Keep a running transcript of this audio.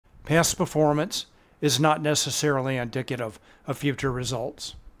Past performance is not necessarily indicative of future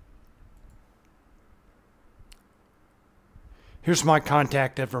results. Here's my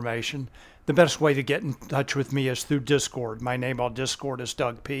contact information. The best way to get in touch with me is through Discord. My name on Discord is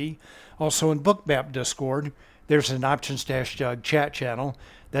Doug P. Also in Bookmap Discord, there's an Options-Doug chat channel.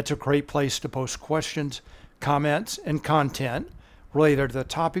 That's a great place to post questions, comments, and content related to the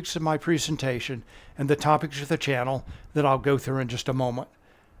topics of my presentation and the topics of the channel that I'll go through in just a moment.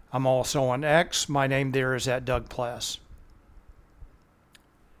 I'm also on X. My name there is @Pless.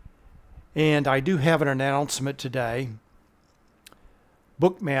 And I do have an announcement today.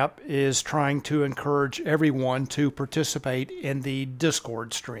 Bookmap is trying to encourage everyone to participate in the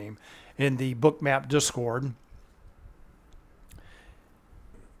Discord stream, in the Bookmap Discord.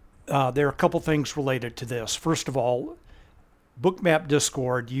 There are a couple things related to this. First of all, Bookmap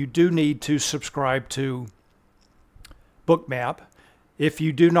Discord, you do need to subscribe to Bookmap. If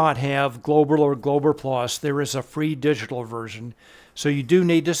you do not have Global or Global Plus, there is a free digital version. So you do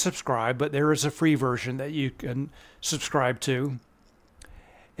need to subscribe, but there is a free version that you can subscribe to.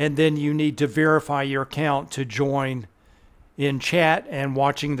 And then you need to verify your account to join in chat and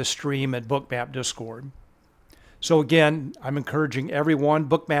watching the stream at Bookmap Discord. So again, I'm encouraging everyone,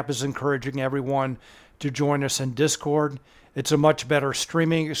 Bookmap is encouraging everyone to join us in Discord. It's a much better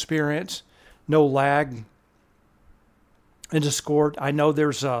streaming experience, no lag in Discord. I know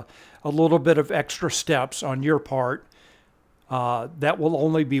there's a little bit of extra steps on your part. That will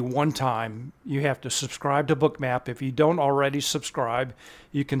only be one time. You have to subscribe to Bookmap. If you don't already subscribe,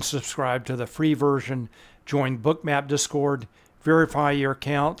 you can subscribe to the free version, join Bookmap Discord, verify your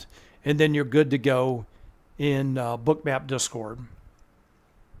account, and then you're good to go in Bookmap Discord.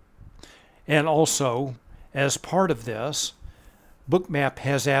 And also, as part of this, Bookmap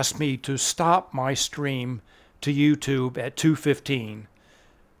has asked me to stop my stream to YouTube at 2:15.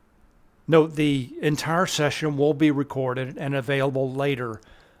 Note, the entire session will be recorded and available later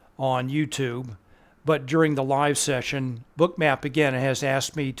on YouTube, but during the live session, Bookmap again has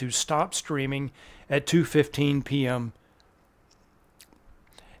asked me to stop streaming at 2:15 p.m.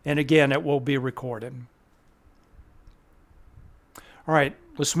 And again, it will be recorded. All right,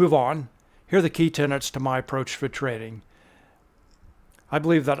 let's move on. Here are the key tenets to my approach for trading. I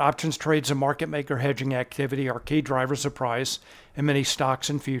believe that options trades and market maker hedging activity are key drivers of price in many stocks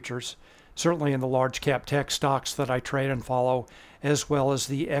and futures, certainly in the large cap tech stocks that I trade and follow, as well as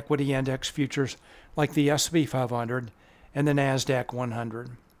the equity index futures like the S&P 500 and the NASDAQ 100.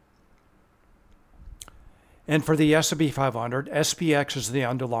 And for the S&P 500, SPX is the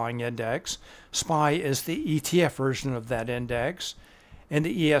underlying index, SPY is the ETF version of that index, and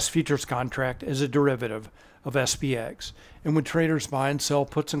the ES futures contract is a derivative of SPX. And when traders buy and sell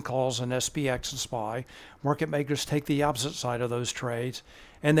puts and calls on SPX and SPY, market makers take the opposite side of those trades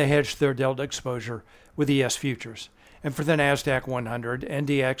and they hedge their delta exposure with ES futures. And for the NASDAQ 100,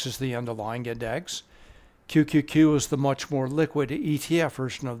 NDX is the underlying index. QQQ is the much more liquid ETF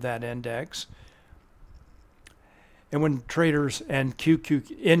version of that index. And when traders, and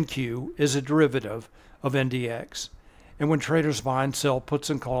NQ is a derivative of NDX. And when traders buy and sell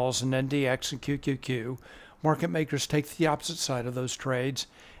puts and calls in NDX and QQQ, market makers take the opposite side of those trades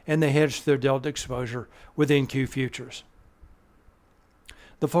and they hedge their delta exposure with NQ futures.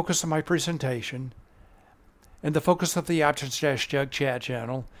 The focus of my presentation and the focus of the Options-Doug chat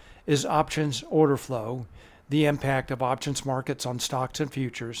channel is options order flow, the impact of options markets on stocks and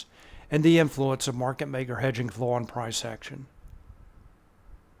futures, and the influence of market maker hedging flow on price action.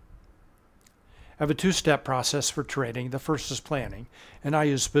 I have a two-step process for trading. The first is planning, and I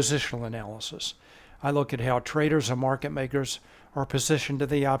use positional analysis. I look at how traders and market makers are positioned in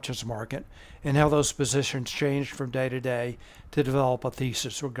the options market and how those positions change from day to day to develop a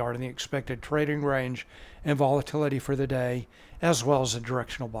thesis regarding the expected trading range and volatility for the day, as well as a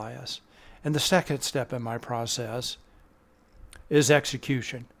directional bias. And the second step in my process is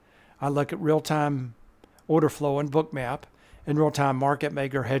execution. I look at real-time order flow in Bookmap and real-time market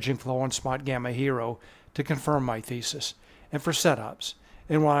maker hedging flow on Spotgamma Hero to confirm my thesis, and for setups.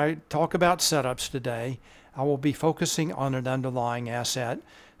 And when I talk about setups today, I will be focusing on an underlying asset.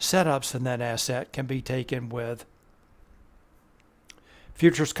 Setups in that asset can be taken with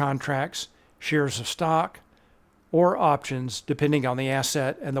futures contracts, shares of stock, or options, depending on the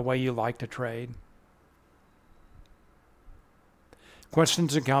asset and the way you like to trade.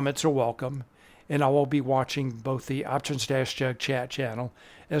 Questions and comments are welcome, and I will be watching both the Options-Doug chat channel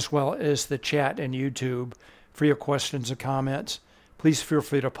as well as the chat and YouTube for your questions and comments. Please feel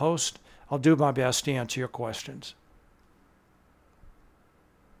free to post. I'll do my best to answer your questions.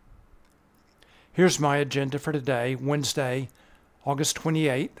 Here's my agenda for today, Wednesday, August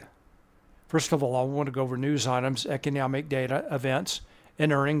 28th, First of all, I want to go over news items, economic data, events,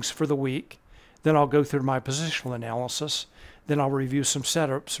 and earnings for the week. Then I'll go through my positional analysis. Then I'll review some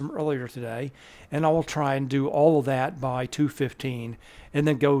setups from earlier today, and I will try and do all of that by 2:15, and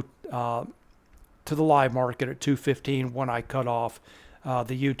then go to the live market at 2:15 when I cut off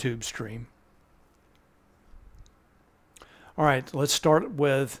the YouTube stream. All right, let's start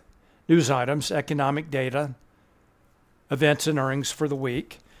with news items, economic data, events, and earnings for the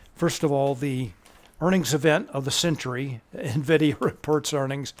week. First of all, the earnings event of the century, NVIDIA reports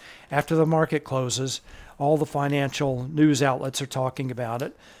earnings after the market closes. All the financial news outlets are talking about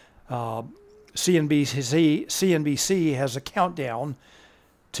it. CNBC has a countdown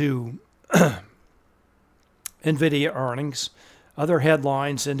to NVIDIA earnings. Other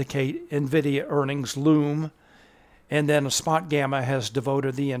headlines indicate NVIDIA earnings loom. And then Spotgamma has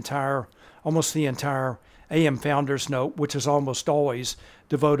devoted almost the entire AM Founders Note, which is almost always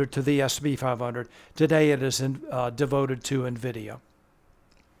devoted to the S&P 500. Today it is devoted to NVIDIA.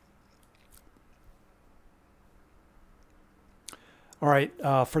 All right,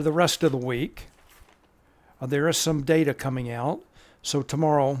 for the rest of the week, there is some data coming out. So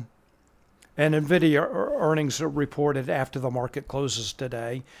tomorrow, and NVIDIA earnings are reported after the market closes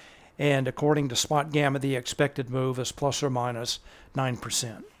today. And according to Spotgamma, the expected move is plus or minus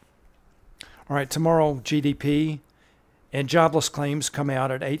 9%. All right, tomorrow GDP and jobless claims come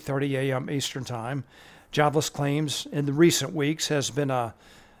out at 8:30 a.m. Eastern Time. Jobless claims in the recent weeks has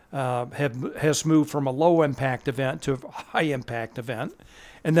moved from a low impact event to a high impact event.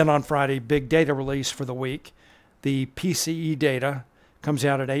 And then on Friday, big data release for the week. The PCE data comes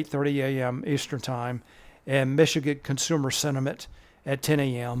out at 8:30 a.m. Eastern Time, and Michigan consumer sentiment at 10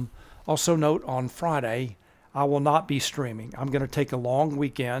 a.m. Also note, on Friday, I will not be streaming. I'm going to take a long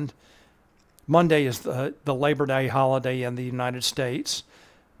weekend. Monday is the Labor Day holiday in the United States,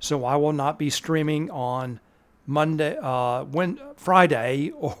 so I will not be streaming on Friday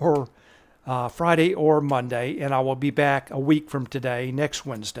or Monday, and I will be back a week from today, next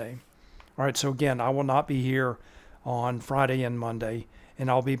Wednesday. All right, so again, I will not be here on Friday and Monday, and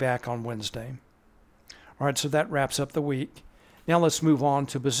I'll be back on Wednesday. All right, so that wraps up the week. Now let's move on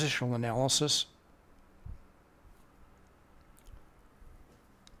to positional analysis.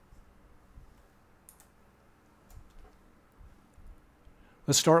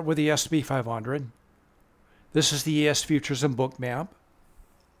 Let's start with the S&P 500. This is the ES Futures and Bookmap.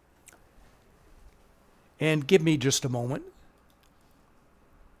 And give me just a moment.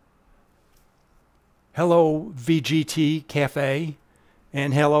 Hello, VGT Cafe.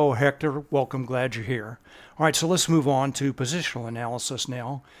 And hello, Hector. Welcome. Glad you're here. All right, so let's move on to positional analysis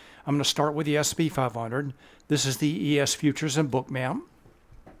now. I'm going to start with the S&P 500. This is the ES Futures and Bookmap.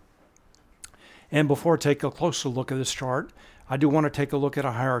 And before I take a closer look at this chart, I do want to take a look at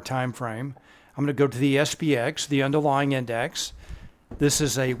a higher time frame. I'm going to go to the SPX, the underlying index. This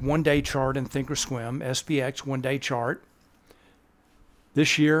is a one-day chart in Thinkorswim, SPX one-day chart.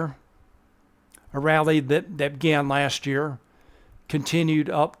 This year, a rally that began last year, continued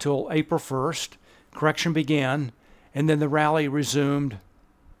up till April 1st. Correction began, and then the rally resumed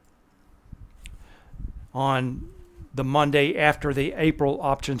on the Monday after the April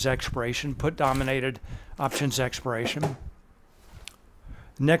options expiration, put-dominated options expiration.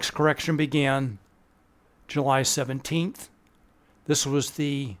 Next correction began July 17th. This was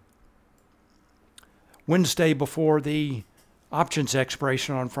the Wednesday before the options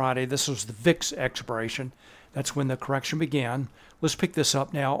expiration on Friday. This was the VIX expiration. That's when the correction began. Let's pick this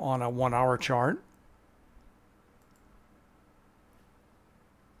up now on a 1-hour chart.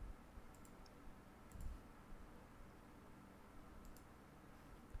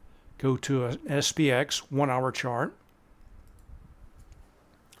 Go to an SPX 1-hour chart.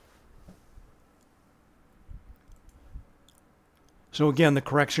 So again, the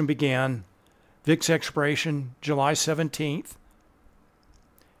correction began. VIX expiration July 17th.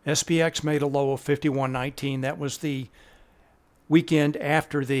 SPX made a low of 51.19. That was the weekend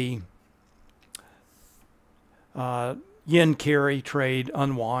after the yen carry trade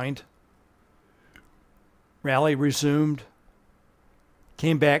unwind. Rally resumed.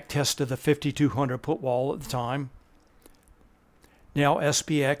 Came back, tested the 5,200 put wall at the time. Now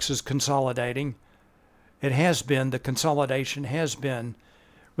SPX is consolidating. It has been, the consolidation has been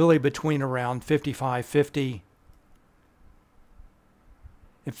really between around 55.50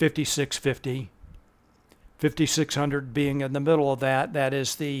 and 56.50. 5,600 being in the middle of that. That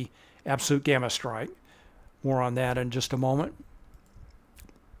is the absolute gamma strike. More on that in just a moment.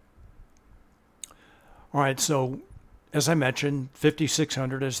 All right, so as I mentioned,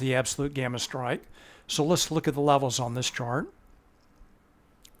 5,600 is the absolute gamma strike. So let's look at the levels on this chart.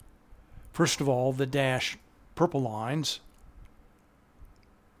 First of all, the dashed purple lines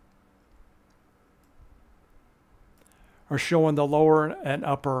are showing the lower and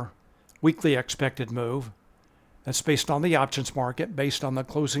upper weekly expected move. That's based on the options market, based on the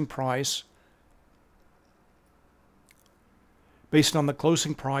closing price. Based on the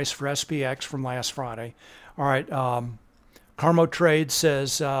closing price for SPX from last Friday. All right, Carmo Trade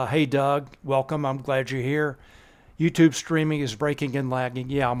says, hey Doug, welcome, I'm glad you're here. YouTube streaming is breaking and lagging.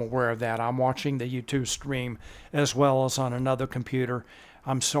 Yeah, I'm aware of that. I'm watching the YouTube stream as well as on another computer.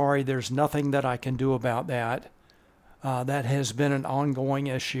 I'm sorry, there's nothing that I can do about that. That has been an ongoing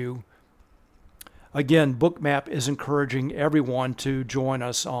issue. Again, Bookmap is encouraging everyone to join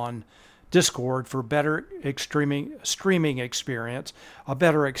us on Discord for better streaming experience, a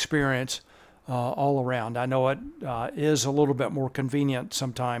better experience all around. I know it is a little bit more convenient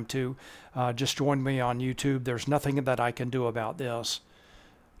sometime to just join me on YouTube. There's nothing that I can do about this.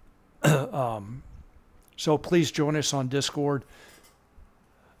 So please join us on Discord.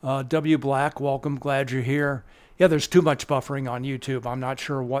 W Black, welcome, glad you're here. Yeah, there's too much buffering on YouTube. I'm not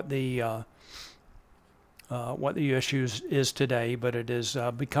sure what the issues is today, but it is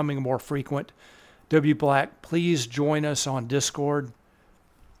becoming more frequent. W Black, please join us on Discord.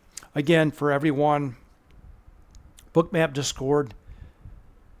 Again, for everyone, Bookmap Discord,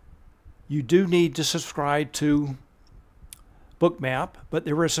 you do need to subscribe to Bookmap, but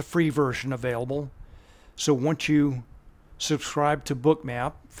there is a free version available. So once you subscribe to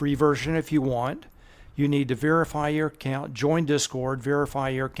Bookmap, free version if you want, you need to verify your account, join Discord, verify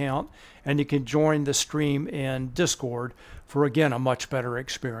your account, and you can join the stream in Discord for, again, a much better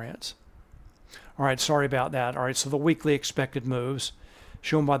experience. All right, sorry about that. All right, so the weekly expected moves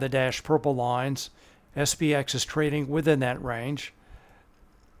shown by the dashed purple lines. SPX is trading within that range.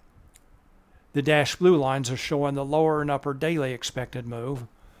 The dashed blue lines are showing the lower and upper daily expected move.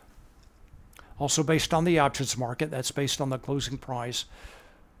 Also based on the options market, that's based on the closing price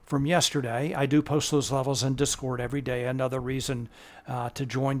from yesterday. I do post those levels in Discord every day, another reason to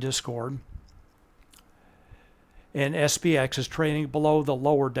join Discord. And SPX is trading below the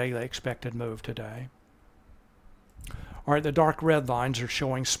lower daily expected move today. All right, the dark red lines are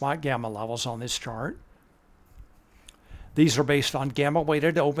showing Spotgamma levels on this chart. These are based on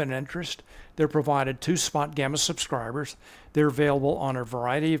gamma-weighted open interest. They're provided to Spotgamma subscribers. They're available on a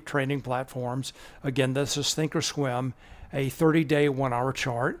variety of trading platforms. Again, this is Thinkorswim, a 30-day 1-hour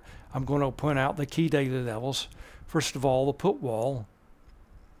chart. I'm going to point out the key daily levels. First of all, the put wall.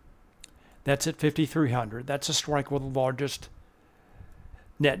 That's at 5,300. That's a strike with the largest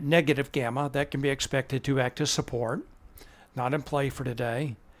net negative gamma that can be expected to act as support. Not in play for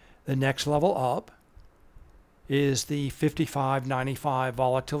today. The next level up is the 55.95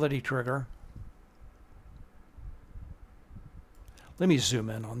 volatility trigger. Let me zoom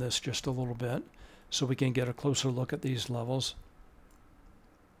in on this just a little bit so we can get a closer look at these levels.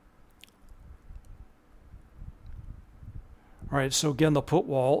 All right, so again, the put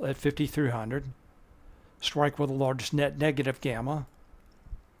wall at 5,300, strike with the largest net negative gamma,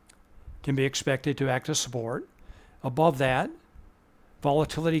 can be expected to act as support. Above that,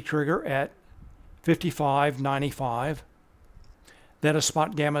 volatility trigger at 55.95. That is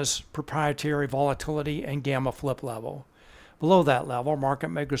Spotgamma's proprietary volatility and gamma flip level. Below that level, market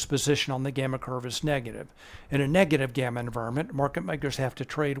makers' position on the gamma curve is negative. In a negative gamma environment, market makers have to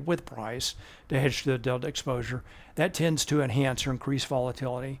trade with price to hedge the delta exposure. That tends to enhance or increase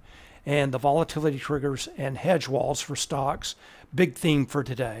volatility. And the volatility triggers and hedge walls for stocks, big theme for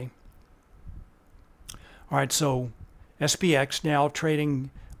today. All right, so SPX now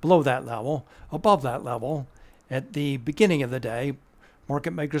trading below that level. Above that level, at the beginning of the day,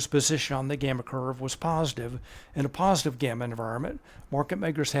 market makers' position on the gamma curve was positive. In a positive gamma environment, market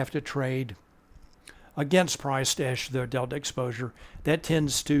makers have to trade against price to hedge their delta exposure. That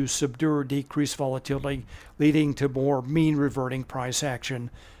tends to subdue or decrease volatility, leading to more mean reverting price action,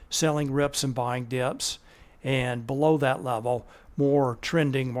 selling rips and buying dips. And below that level, more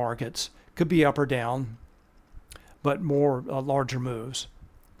trending markets. Could be up or down, but more larger moves.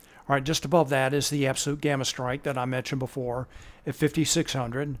 All right, just above that is the absolute gamma strike that I mentioned before at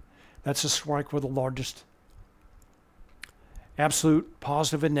 5,600. That's a strike with the largest absolute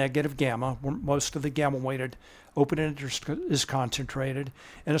positive and negative gamma, where most of the gamma-weighted open interest is concentrated,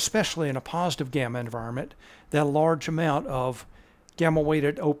 and especially in a positive gamma environment, that large amount of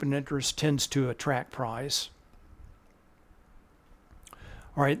gamma-weighted open interest tends to attract price.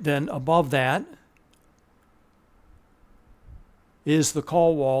 All right, then above that is the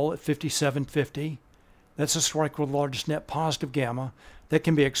call wall at 57.50. That's a strike with the largest net positive gamma that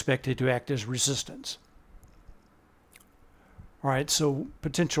can be expected to act as resistance. All right, so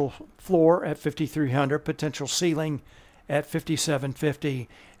potential floor at 5,300, potential ceiling at 5,750,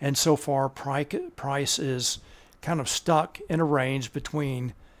 and so far price is kind of stuck in a range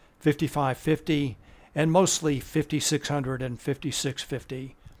between 5,550 and mostly 5,600 and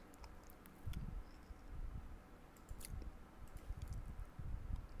 5,650.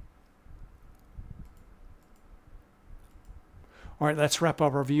 All right, let's wrap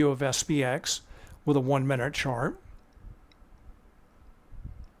up our view of SPX with a 1-minute chart.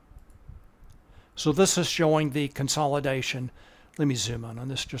 So this is showing the consolidation. Let me zoom in on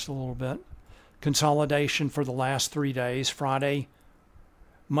this just a little bit. Consolidation for the last 3 days, Friday,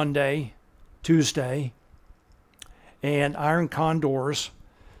 Monday, Tuesday, and iron condors,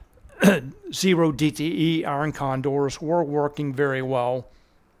 0 DTE iron condors were working very well.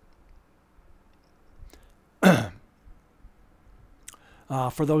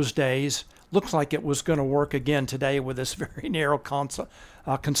 For those days. Looks like it was going to work again today with this very narrow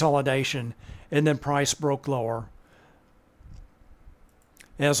consolidation, and then price broke lower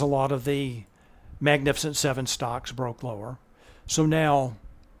as a lot of the Magnificent 7 stocks broke lower. So now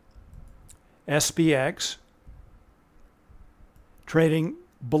SPX trading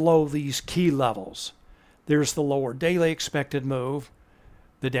below these key levels. There's the lower daily expected move,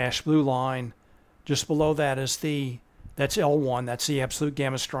 the dashed blue line. Just below that is that's L1, that's the absolute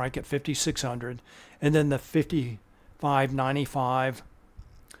gamma strike at 5,600, and then the 55.95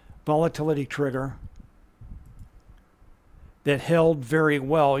 volatility trigger that held very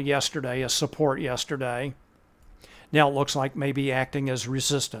well yesterday, as support yesterday. Now it looks like maybe acting as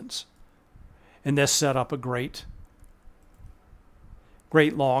resistance. And this set up a great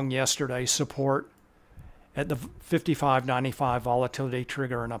long yesterday, support at the 55.95 volatility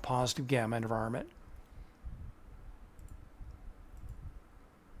trigger in a positive gamma environment.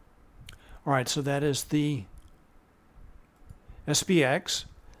 All right, so that is the SPX.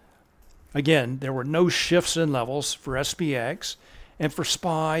 Again, there were no shifts in levels for SPX. And for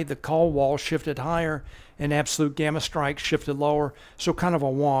SPY, the call wall shifted higher and absolute gamma strike shifted lower. So kind of a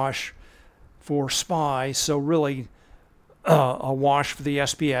wash for SPY. So really a wash for the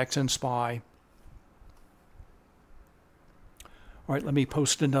SPX and SPY. All right, let me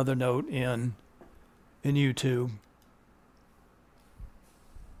post another note in YouTube.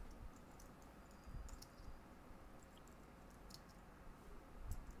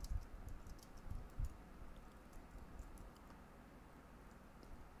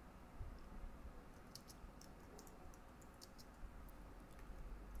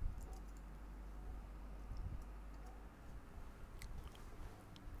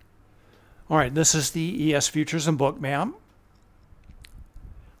 All right, this is the ES Futures and Bookmap.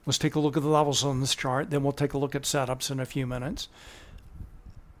 Let's take a look at the levels on this chart. Then we'll take a look at setups in a few minutes.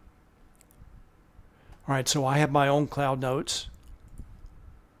 All right, so I have my own cloud notes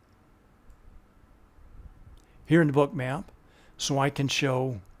here in the Bookmap, so I can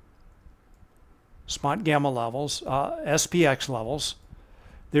show Spotgamma levels, SPX levels.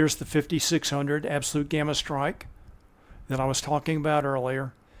 There's the 5,600 absolute gamma strike that I was talking about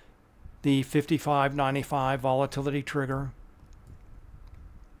earlier. The 55.95 volatility trigger.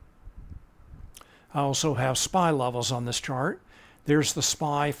 I also have SPY levels on this chart. There's the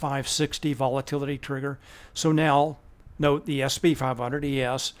SPY 560 volatility trigger. So now, note the SP 500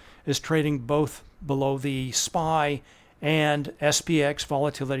 ES is trading both below the SPY and SPX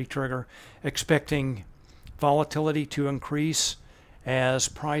volatility trigger, expecting volatility to increase as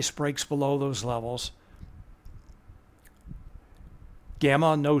price breaks below those levels.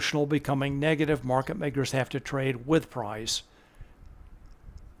 Gamma notional becoming negative, market makers have to trade with price.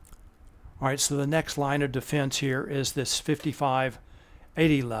 All right, so the next line of defense here is this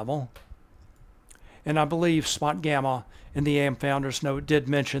 55.80 level. And I believe Spotgamma in the AM Founders note did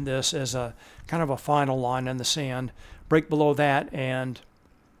mention this as a kind of a final line in the sand. Break below that, and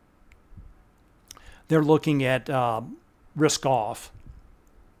they're looking at risk off.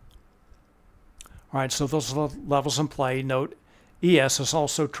 All right, so those are the levels in play. Note ES is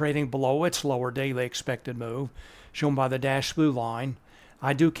also trading below its lower daily expected move, shown by the dashed blue line.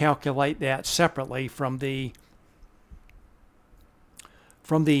 I do calculate that separately from the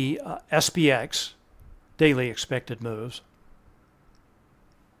SPX daily expected moves.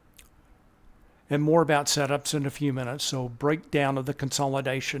 And more about setups in a few minutes. So breakdown of the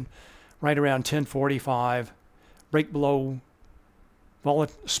consolidation right around 1045. Break below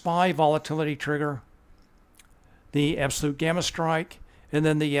SPY volatility trigger, the absolute gamma strike, and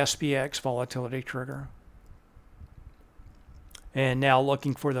then the SPX volatility trigger. And now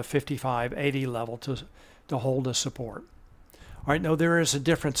looking for the 55.80 level to hold as support. All right, now there is a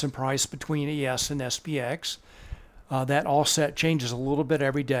difference in price between ES and SPX. That offset changes a little bit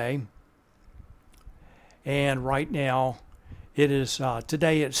every day. And right now, it is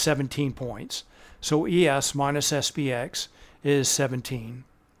today it's 17 points. So ES minus SPX is 17.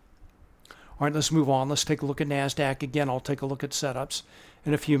 All right, let's move on. Let's take a look at NASDAQ. Again, I'll take a look at setups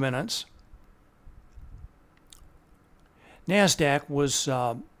in a few minutes. NASDAQ was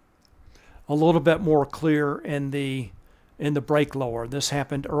a little bit more clear in the break lower. This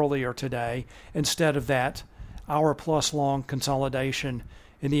happened earlier today. Instead of that hour plus long consolidation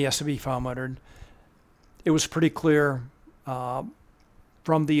in the S&P 500, it was pretty clear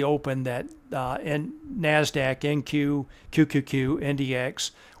from the open that in NASDAQ, NQ, QQQ,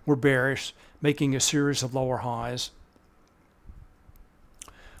 NDX were bearish, making a series of lower highs.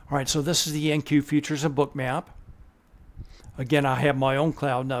 All right, so this is the NQ futures and Bookmap. Again, I have my own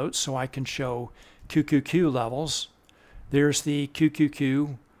cloud notes so I can show QQQ levels. There's the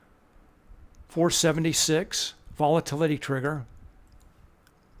QQQ 476 volatility trigger.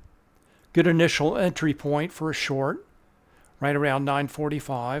 Good initial entry point for a short, right around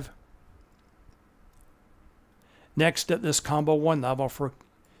 945. Next at this combo 1 level for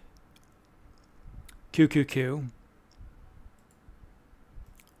QQQ.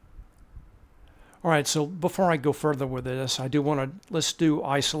 All right, so before I go further with this, I do want to,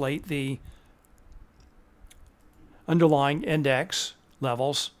 isolate the underlying index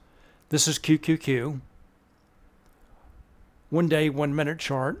levels. This is QQQ. 1 day, 1 minute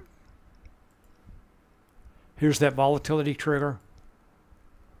chart. Here's that volatility trigger.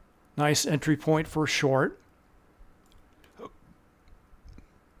 Nice entry point for a short.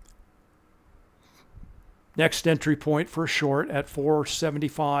 Next entry point for a short at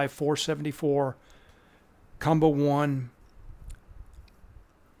 475, 474. Combo 1.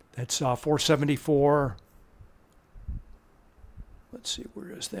 That's 474. Let's see,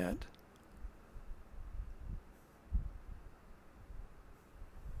 where is that?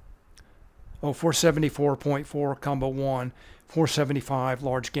 Oh, 474.4 combo 1, 475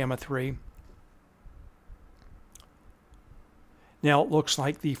 large gamma 3. Now it looks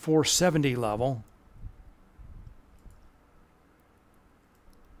like the 470 level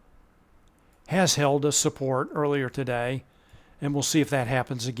has held a support earlier today, and we'll see if that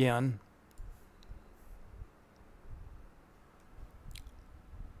happens again.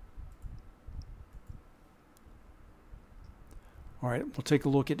 All right, we'll take a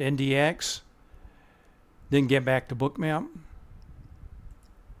look at NDX, then get back to Bookmap.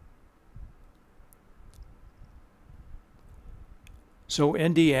 So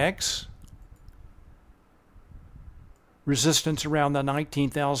NDX, resistance around the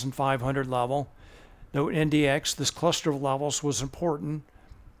 19,500 level. Note NDX, this cluster of levels was important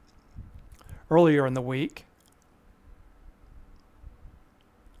earlier in the week.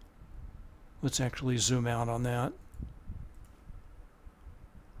 Let's actually zoom out on that.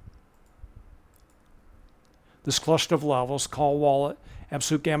 This cluster of levels, call wall,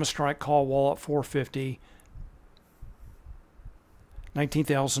 absolute gamma strike call wall at 450,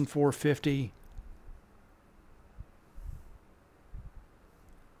 19,450,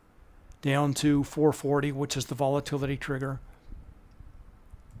 down to 440, which is the volatility trigger.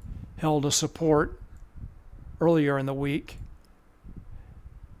 Held a support earlier in the week.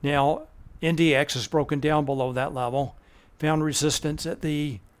 Now, NDX is broken down below that level, found resistance at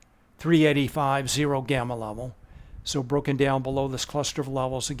the 385 zero gamma level. So broken down below this cluster of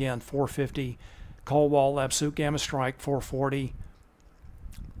levels again, 450, call wall, absolute gamma strike, 440,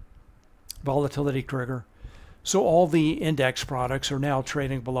 volatility trigger. So all the index products are now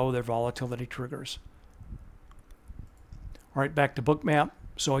trading below their volatility triggers. All right, back to Bookmap.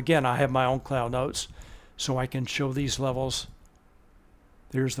 So again, I have my own cloud notes, so I can show these levels.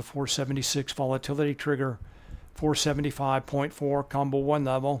 There's the 476 volatility trigger, 475.4 combo 1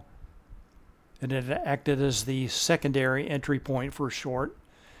 level, and it acted as the secondary entry point for a short.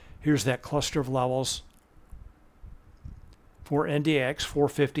 Here's that cluster of levels for NDX,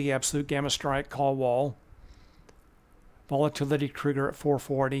 450 absolute gamma strike call wall, volatility trigger at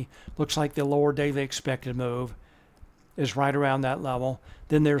 440. Looks like the lower daily expected move is right around that level.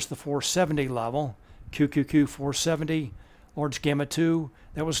 Then there's the 470 level, QQQ 470, large gamma 2.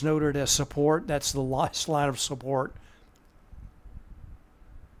 That was noted as support. That's the last line of support.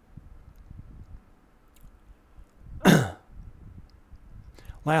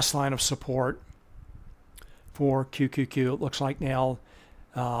 Last line of support for QQQ. It looks like now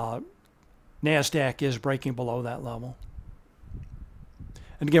NASDAQ is breaking below that level.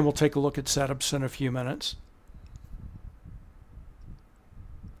 And again, we'll take a look at setups in a few minutes.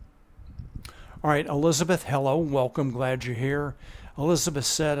 All right, Elizabeth, hello, welcome, glad you're here. Elizabeth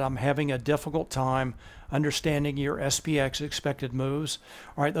said, I'm having a difficult time understanding your SPX expected moves.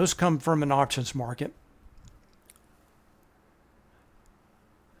 All right, those come from an options market.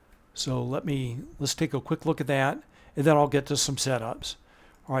 So let's take a quick look at that, and then I'll get to some setups.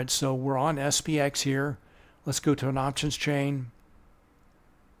 All right, so we're on SPX here. Let's go to an options chain.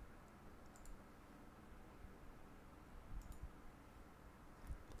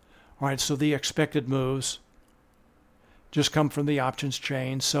 All right, so the expected moves just come from the options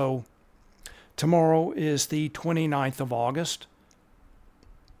chain. So tomorrow is the 29th of August.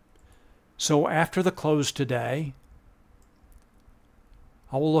 So after the close today,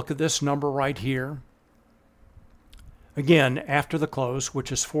 I will look at this number right here. Again, after the close,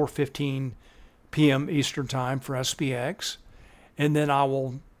 which is 4:15 p.m. Eastern Time for SPX. And then I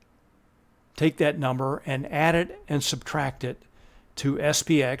will take that number and add it and subtract it to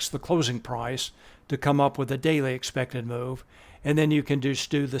SPX, the closing price, to come up with a daily expected move. And then you can just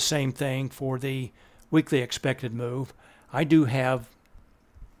do the same thing for the weekly expected move. I do have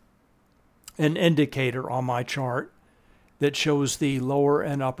an indicator on my chart that shows the lower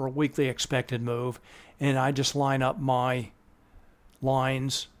and upper weekly expected move, and I just line up my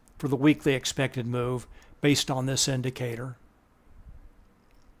lines for the weekly expected move based on this indicator.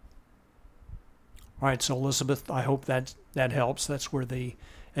 All right, so Elizabeth, I hope that helps. That's where the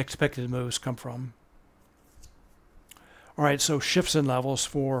expected moves come from. All right, so shifts and levels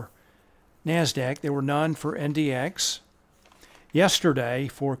for NASDAQ. There were none for NDX. Yesterday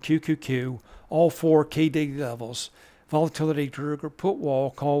for QQQ, all 4 KD levels. Volatility trigger, put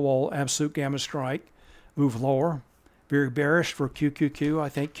wall, call wall, absolute gamma strike, move lower. Very bearish for QQQ. I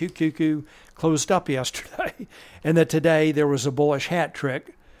think QQQ closed up yesterday. And that today there was a bullish hat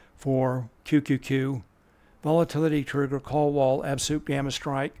trick for QQQ. Volatility trigger, call wall, absolute gamma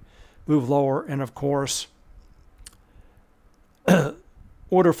strike, move lower. And of course,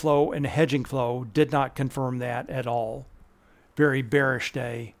 order flow and hedging flow did not confirm that at all. Very bearish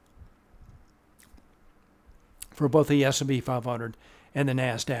day for both the S&P 500 and the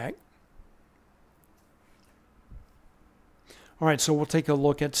NASDAQ. All right, so we'll take a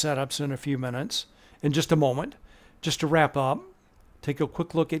look at setups in a few minutes. In just a moment, just to wrap up, take a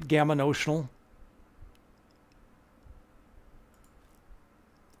quick look at gamma notional.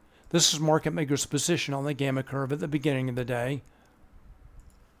 This is market maker's position on the gamma curve at the beginning of the day.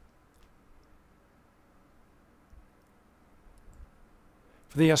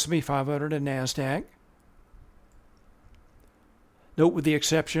 For the S&P 500 and NASDAQ. Note, with the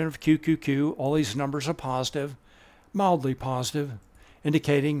exception of QQQ, all these numbers are positive, mildly positive,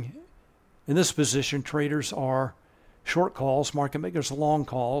 indicating in this position traders are short calls, market makers are long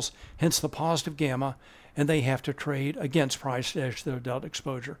calls, hence the positive gamma, and they have to trade against price dash their delta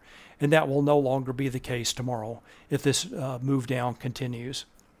exposure. And that will no longer be the case tomorrow if this move down continues.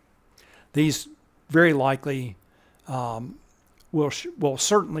 These very likely will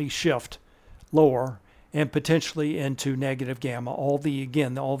certainly shift lower and potentially into negative gamma. All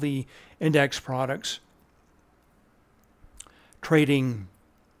the index products trading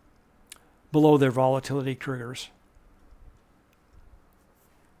below their volatility triggers.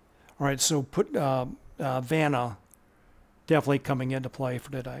 All right, so put Vanna definitely coming into play for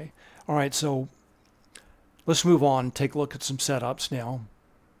today. All right, so let's move on and take a look at some setups now.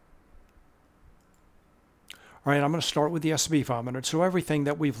 All right, I'm going to start with the S&P 500. So everything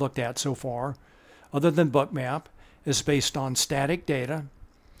that we've looked at so far, other than Bookmap, is based on static data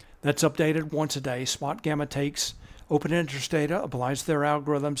that's updated once a day. Spotgamma takes open interest data, applies their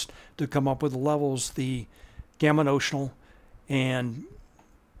algorithms to come up with the levels, the gamma notional, and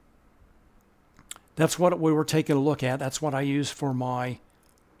that's what we were taking a look at. That's what I use for my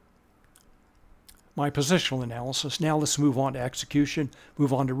positional analysis. Now let's move on to execution,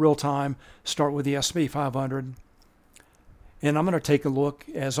 move on to real time, start with the S&P 500. And I'm going to take a look,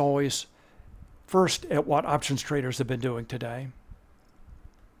 as always, first at what options traders have been doing today.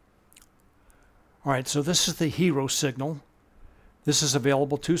 All right, so this is the hero signal. This is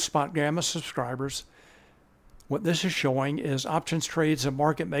available to Spotgamma subscribers. What this is showing is options trades and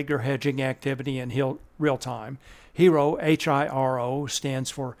market maker hedging activity in real time. HIRO, H-I-R-O, stands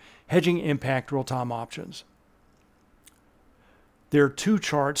for Hedging Impact Real-Time Options. There are 2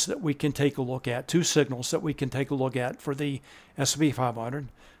 charts that we can take a look at, 2 signals that we can take a look at for the S&P 500.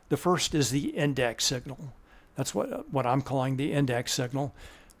 The first is the index signal. That's what I'm calling the index signal.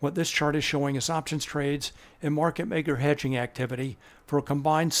 What this chart is showing is options trades and market maker hedging activity for a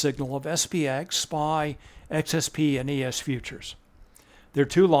combined signal of SPX, SPY, XSP, and ES futures. There are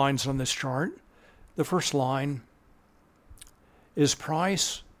 2 lines on this chart. The first line is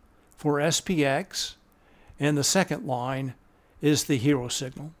price for SPX, and the second line is the hero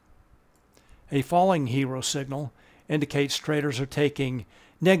signal. A falling hero signal indicates traders are taking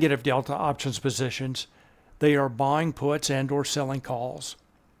negative delta options positions. They are buying puts and or selling calls.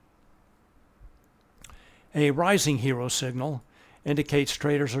 A rising hero signal indicates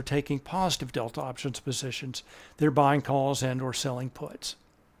traders are taking positive delta options positions. They're buying calls and or selling puts.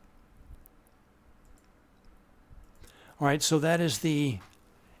 All right, so that is the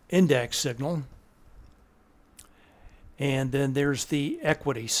index signal. And then there's the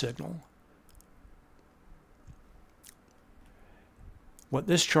equity signal. What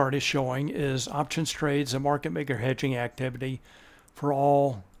this chart is showing is options trades and market maker hedging activity for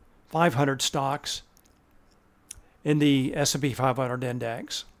all 500 stocks in the S&P 500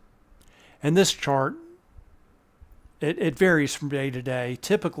 index. And this chart, it varies from day to day.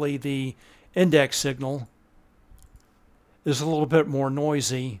 Typically, the index signal is a little bit more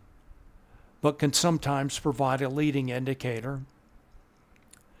noisy, but can sometimes provide a leading indicator.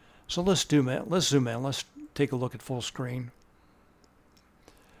 So let's zoom in. Let's take a look at full screen.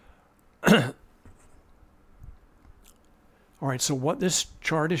 All right, so what this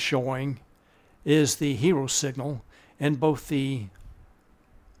chart is showing is the hero signal in both the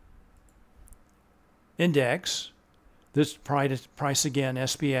index, this price again,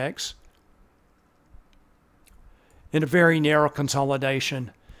 SPX, in a very narrow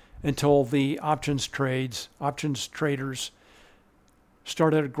consolidation until the options traders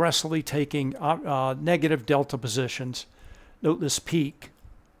started aggressively taking negative delta positions. Note this peak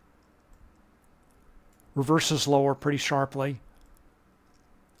reverses lower pretty sharply.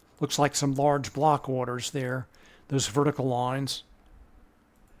 Looks like some large block orders there, those vertical lines.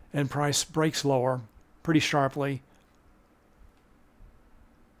 And price breaks lower pretty sharply.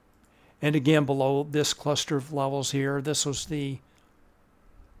 And again, below this cluster of levels here, this was the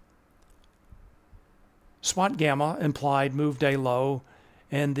Spotgamma implied move day low,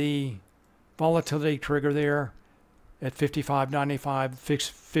 and the volatility trigger there at 55.95,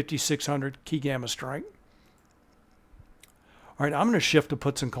 5600 key gamma strike. All right, I'm going to shift to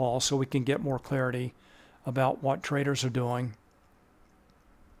puts and calls so we can get more clarity about what traders are doing.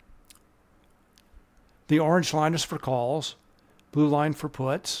 The orange line is for calls, blue line for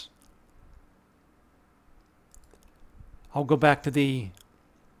puts. I'll go back to the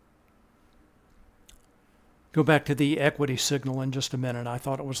equity signal in just a minute. I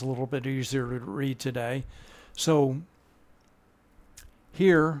thought it was a little bit easier to read today. So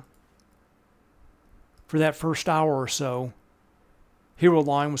here, for that first hour or so, hero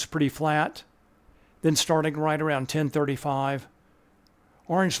line was pretty flat. Then starting right around 10:35,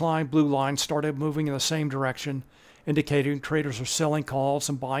 orange line, blue line started moving in the same direction, indicating traders are selling calls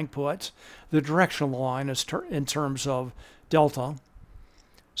and buying puts. The directional line is in terms of delta.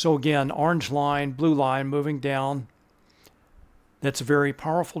 So again, orange line, blue line moving down. That's a very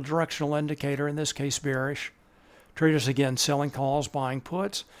powerful directional indicator, in this case bearish. Traders again selling calls, buying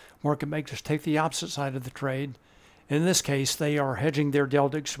puts. Market makers take the opposite side of the trade. In this case, they are hedging their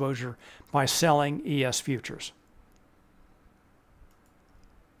delta exposure by selling ES futures.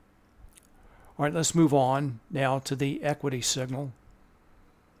 All right, let's move on now to the equity signal.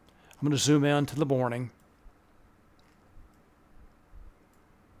 I'm going to zoom in to the morning.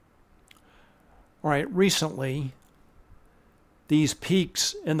 All right, recently, these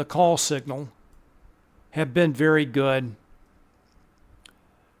peaks in the call signal have been very good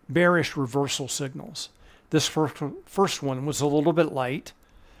bearish reversal signals. This first one was a little bit light,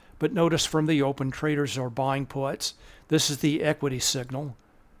 but notice from the open, traders are buying puts. This is the equity signal.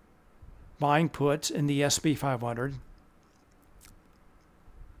 Buying puts in the S&P 500.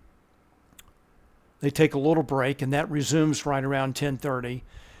 They take a little break, and that resumes right around 10:30.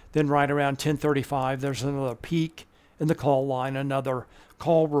 Then right around 10:35, there's another peak in the call line, another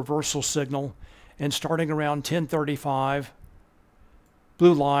call reversal signal. And starting around 10:35,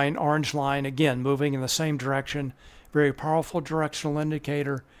 blue line, orange line, again, moving in the same direction. Very powerful directional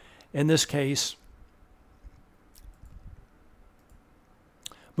indicator. In this case,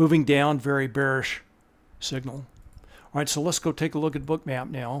 moving down, very bearish signal. All right, so let's go take a look at Bookmap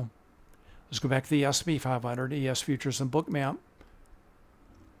now. Let's go back to the S&P 500, ES Futures and Bookmap.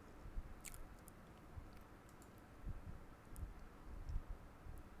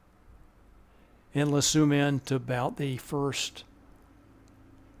 And let's zoom in to about the first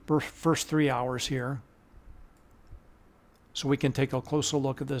 3 hours here, so we can take a closer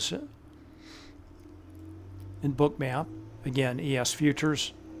look at this in Bookmap. Again, ES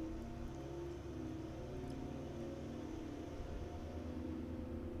Futures.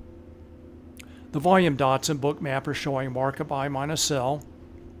 The volume dots in Bookmap are showing market buy minus sell.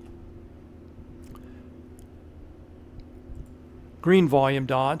 Green volume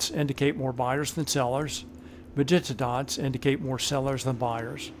dots indicate more buyers than sellers. Magenta dots indicate more sellers than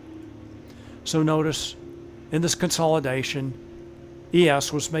buyers. So notice in this consolidation,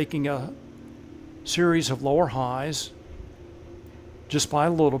 ES was making a series of lower highs just by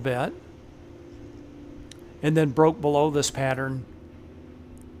a little bit, and then broke below this pattern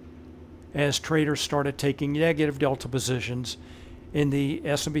as traders started taking negative delta positions in the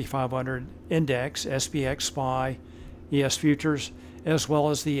S&P 500 index, SPX SPY, ES futures, as well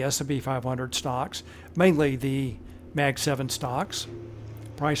as the S&P 500 stocks, mainly the Mag 7 stocks.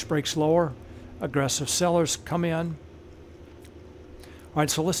 Price breaks lower, aggressive sellers come in. All right,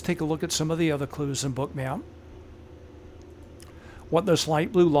 so let's take a look at some of the other clues in Bookmap. What this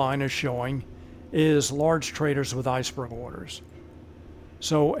light blue line is showing is large traders with iceberg orders.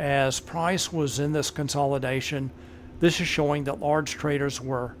 So as price was in this consolidation, this is showing that large traders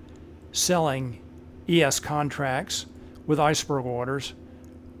were selling ES contracts with iceberg orders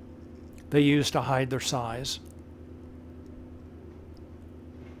they used to hide their size.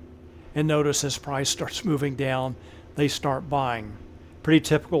 And notice as price starts moving down, they start buying. Pretty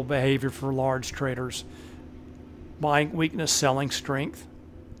typical behavior for large traders. Buying weakness, selling strength.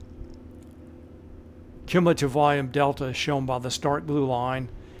 Cumulative volume delta is shown by this dark blue line.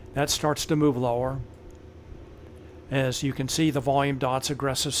 That starts to move lower. As you can see, the volume dots,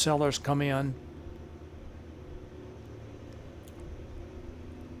 aggressive sellers come in.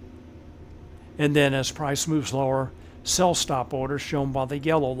 And then as price moves lower, sell stop orders shown by the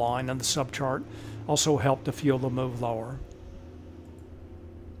yellow line on the subchart also help to fuel the move lower.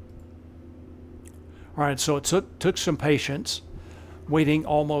 All right, so it took some patience, waiting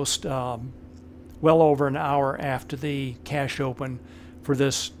almost well over an hour after the cash open for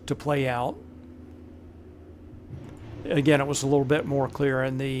this to play out. Again, it was a little bit more clear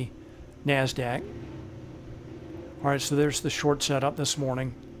in the NASDAQ. All right, so there's the short setup this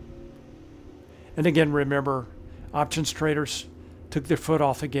morning. And again, remember, options traders took their foot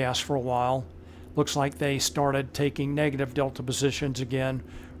off the gas for a while. Looks like they started taking negative delta positions again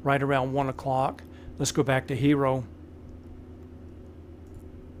right around 1 o'clock. Let's go back to Hero.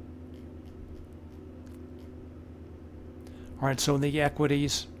 All right, so in the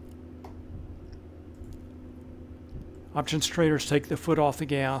equities, options traders take the foot off the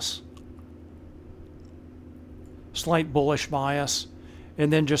gas. Slight bullish bias.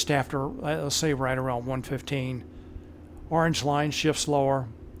 And then just after, let's say right around 1:15, orange line shifts lower.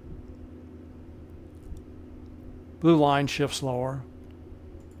 Blue line shifts lower.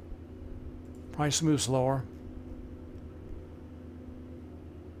 Price moves lower.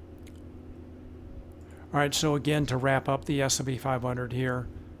 All right, so again, to wrap up the S&P 500 here.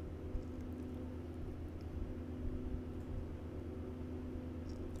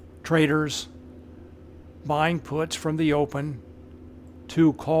 Traders buying puts from the open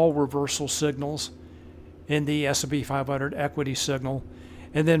to call reversal signals in the S&P 500 equity signal,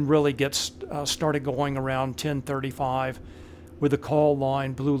 and then really gets started going around 10:35 with the call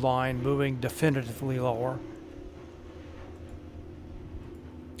line, blue line, moving definitively lower.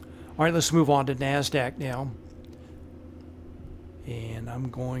 All right, let's move on to NASDAQ now. And I'm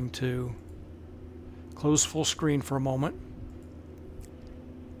going to close full screen for a moment.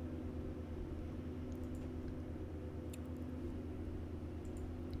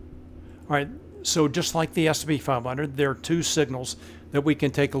 All right, so just like the S&P 500, there are two signals that we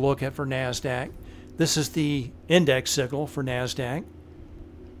can take a look at for NASDAQ. This is the index signal for NASDAQ.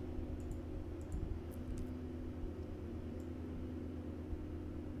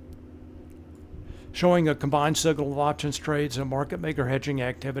 Showing a combined signal of options trades and market maker hedging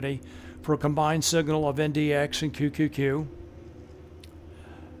activity for a combined signal of NDX and QQQ.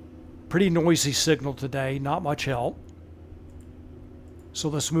 Pretty noisy signal today, not much help. So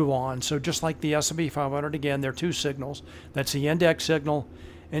let's move on. So just like the S&P 500, again, there are two signals. That's the index signal,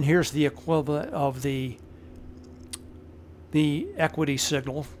 and here's the equivalent of the equity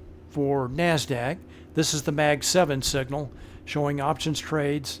signal for NASDAQ. This is the Mag 7 signal, showing options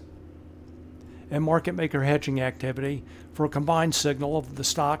trades and market maker hedging activity for a combined signal of the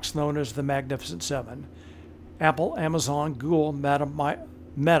stocks known as the Magnificent Seven: Apple, Amazon, Google, Meta,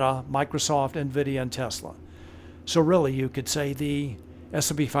 Microsoft, Nvidia, and Tesla. So really, you could say the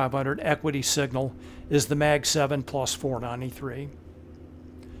S&P 500 equity signal is the Mag 7 plus 493.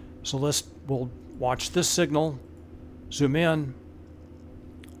 So we'll watch this signal, zoom in.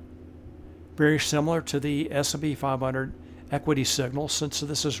 Very similar to the S&P 500 equity signal, since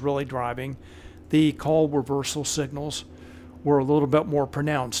this is really driving. The call reversal signals were a little bit more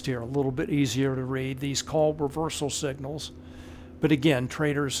pronounced here, a little bit easier to read, these call reversal signals. But again,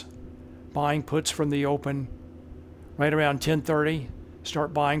 traders buying puts from the open Right around 10:30,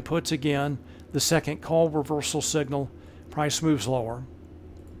 start buying puts again. The second call reversal signal, price moves lower.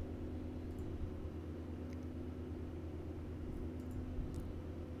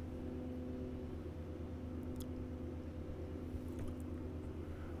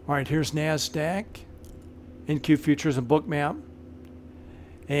 All right, here's NASDAQ, NQ futures and Bookmap.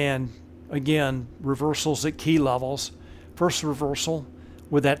 And again, reversals at key levels. First reversal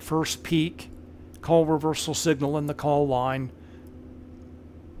with that first peak, call reversal signal in the call line,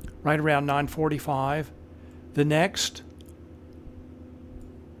 right around 9:45. The next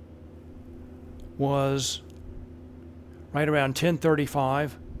was right around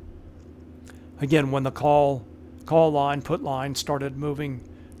 10:35. Again, when the call line, put line started moving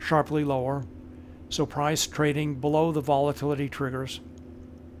sharply lower. So price trading below the volatility triggers.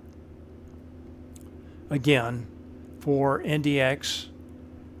 Again, for NDX,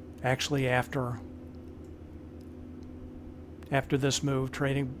 actually after this move,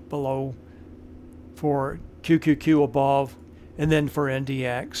 trading below for QQQ above, and then for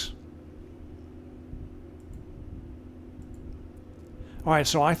NDX. All right,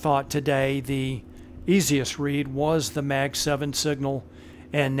 so I thought today the easiest read was the MAG 7 signal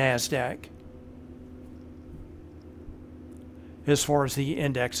and NASDAQ as far as the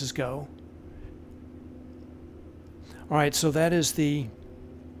indexes go. All right, so that is the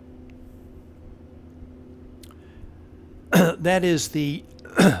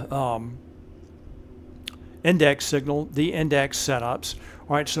index signal, the index setups.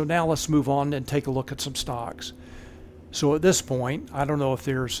 All right, so now let's move on and take a look at some stocks. So at this point, I don't know if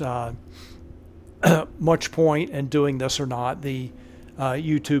there's much point in doing this or not. The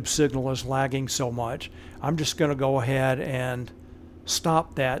YouTube signal is lagging so much. I'm just going to go ahead and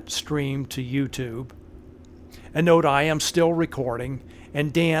stop that stream to YouTube. And note, I am still recording.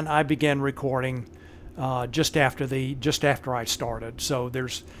 And Dan, I began recording just after I started. So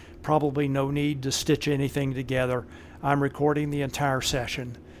there's probably no need to stitch anything together. I'm recording the entire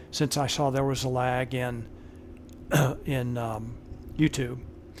session since I saw there was a lag in YouTube.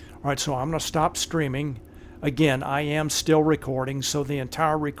 All right, so I'm going to stop streaming. Again, I am still recording, so the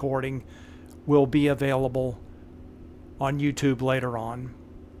entire recording will be available on YouTube later on.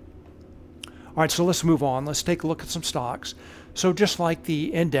 All right, so let's move on. Let's take a look at some stocks. So just like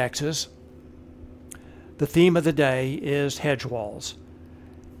the indexes, the theme of the day is hedge walls.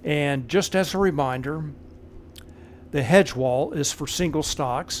 And just as a reminder, the hedge wall is for single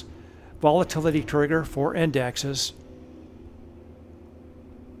stocks, volatility trigger for indexes.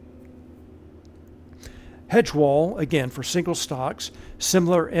 Hedge wall, again, for single stocks,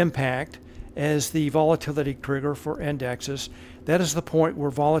 similar impact as the volatility trigger for indexes. That is the point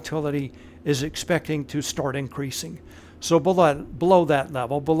where volatility is expecting to start increasing. So below that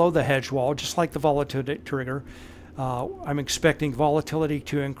level, below the hedge wall, just like the volatility trigger, I'm expecting volatility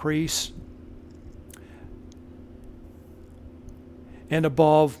to increase. And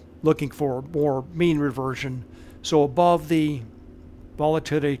above, looking for more mean reversion. So above the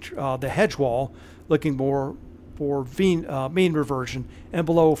volatility, the hedge wall, looking more for mean reversion, and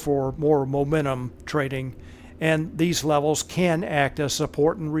below for more momentum trading. And these levels can act as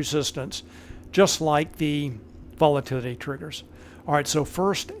support and resistance, just like the volatility triggers. All right, so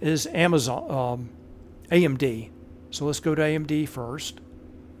first is AMD. So let's go to AMD first.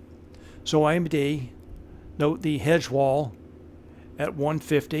 So AMD, note the hedge wall at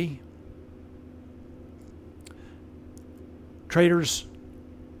 150. Traders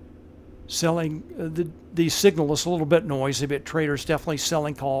selling, the signal is a little bit noisy, but traders definitely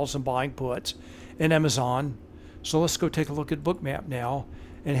selling calls and buying puts in Amazon. So let's go take a look at Bookmap now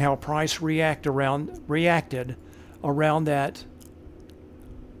and how price reacted around that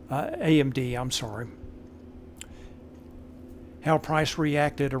AMD, I'm sorry. How price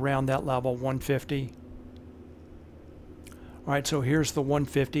reacted around that level, 150. All right, so here's the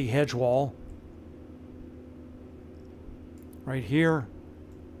 150 hedge wall. Right here.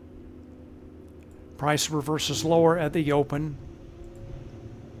 Price reverses lower at the open.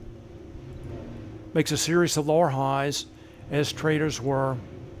 Makes a series of lower highs as traders were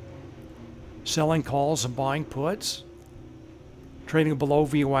selling calls and buying puts. Trading below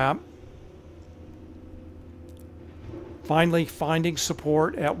VWAP. Finally finding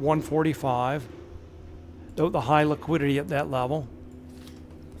support at 145. Note the high liquidity at that level.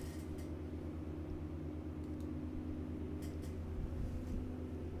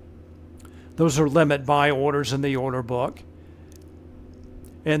 Those are limit buy orders in the order book.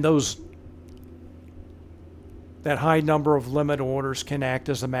 And that high number of limit orders can act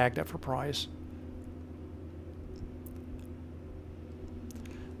as a magnet for price.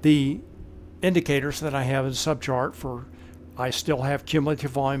 The indicators that I have in subchart for, I still have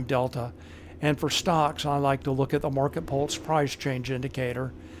cumulative volume delta. And for stocks, I like to look at the market pulse price change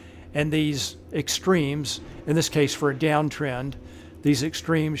indicator. And these extremes, in this case for a downtrend, these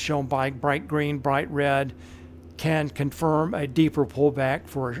extremes shown by bright green, bright red, can confirm a deeper pullback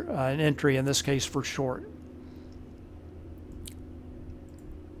for an entry, in this case for short.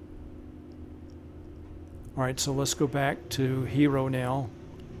 All right, so let's go back to Hero now.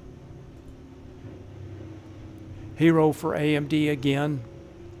 Hero for AMD again.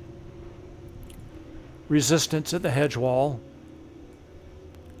 Resistance at the hedge wall.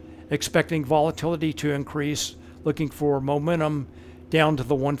 Expecting volatility to increase, looking for momentum down to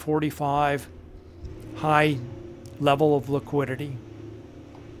the 145 high level of liquidity.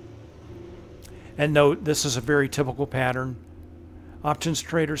 And note, this is a very typical pattern. Options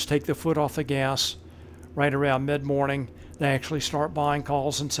traders take the foot off the gas right around mid-morning. They actually start buying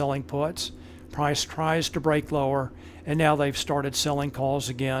calls and selling puts. Price tries to break lower, and now they've started selling calls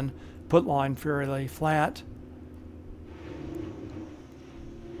again. Put line fairly flat.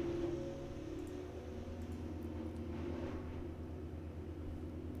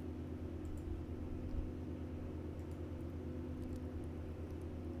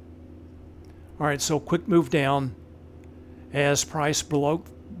 All right, so quick move down as price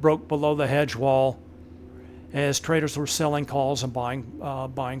broke below the hedge wall, as traders were selling calls and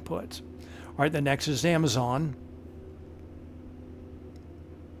buying puts. All right, the next is Amazon.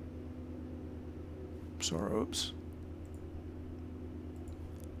 Sorry, oops.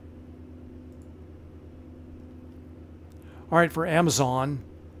 All right, for Amazon,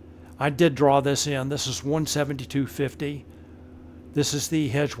 I did draw this in. This is 172.50. This is the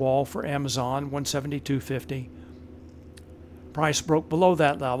hedge wall for Amazon, 172.50. Price broke below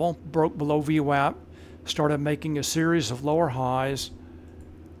that level, broke below VWAP, started making a series of lower highs,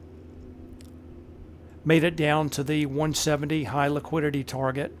 made it down to the 170 high liquidity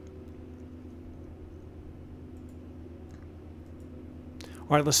target.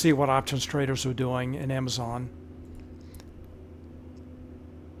 All right, let's see what options traders are doing in Amazon.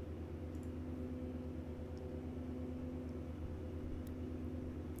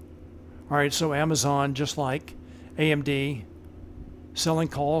 All right, so Amazon, just like AMD, selling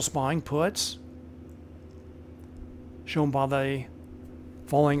calls, buying puts, shown by the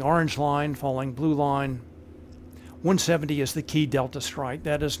falling orange line, falling blue line. 170 is the key delta strike.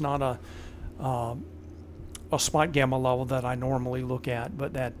 That is not a Spotgamma level that I normally look at,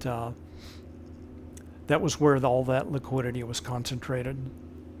 but that was where all that liquidity was concentrated.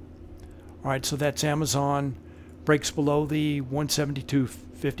 All right, so that's Amazon. Breaks below the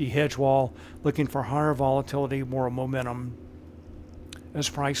 172.50 hedge wall, looking for higher volatility, more momentum as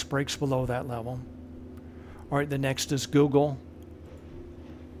price breaks below that level. All right, the next is Google.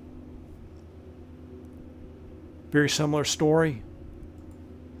 Very similar story.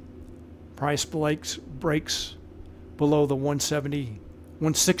 Price breaks below the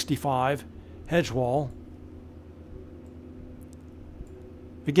 165 hedge wall.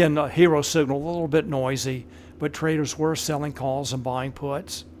 Again, a hero signal, a little bit noisy, but traders were selling calls and buying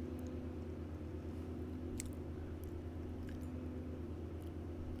puts.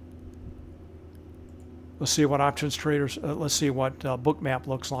 Let's see what options traders, let's see what Bookmap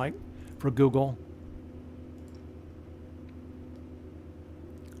looks like for Google.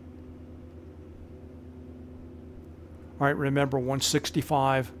 All right, remember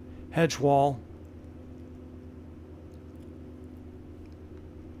 165 hedge wall.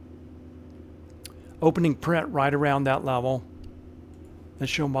 Opening print right around that level.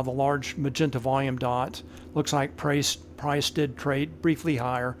 That's shown by the large magenta volume dots. Looks like price did trade briefly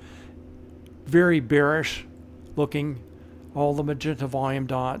higher. Very bearish looking, all the magenta volume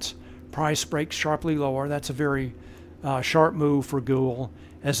dots. Price breaks sharply lower. That's a very sharp move for Google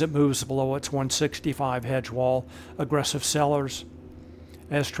as it moves below its 165 hedge wall. Aggressive sellers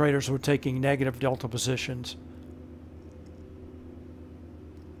as traders were taking negative delta positions.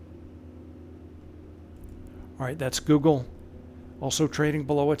 All right, that's Google, also trading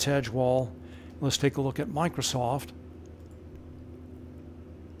below its hedge wall. Let's take a look at Microsoft.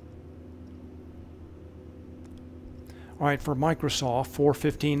 All right, for Microsoft,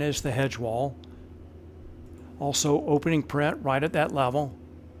 415 is the hedge wall. Also opening print right at that level.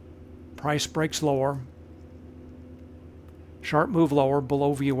 Price breaks lower. Sharp move lower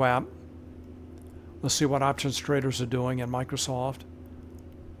below VWAP. Let's see what options traders are doing in Microsoft.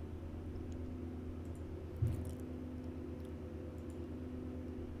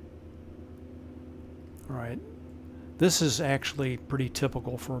 All right, this is actually pretty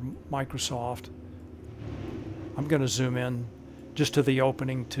typical for Microsoft. I'm going to zoom in just to the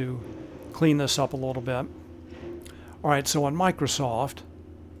opening to clean this up a little bit. All right, so on Microsoft,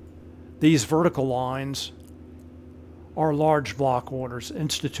 these vertical lines are large block orders,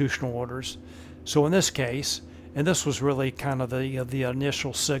 institutional orders. So in this case, and this was really kind of the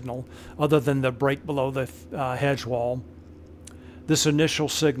initial signal, other than the break below the hedge wall. This initial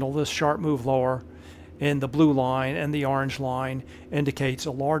signal, this sharp move lower, and the blue line and the orange line indicates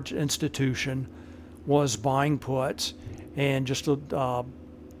a large institution was buying puts, and just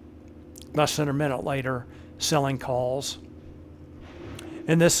less than a minute later, selling calls.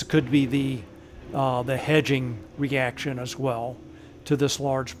 And this could be the hedging reaction as well to this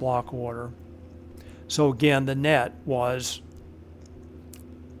large block order. So again, the net was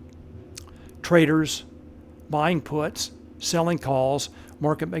traders buying puts, selling calls.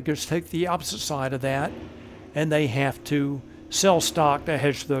 Market makers take the opposite side of that, and they have to sell stock to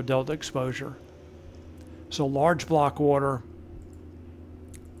hedge their delta exposure. So large block order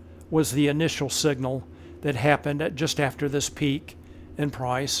was the initial signal that happened just after this peak in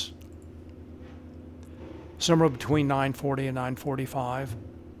price, somewhere between 940 and 945.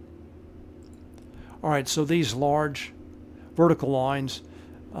 All right, so these large vertical lines,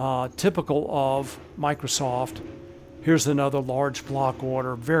 typical of Microsoft. Here's another large block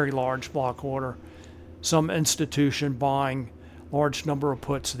order, very large block order. Some institution buying large number of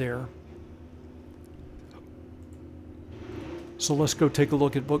puts there. So let's go take a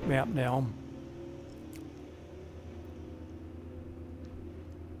look at Bookmap now.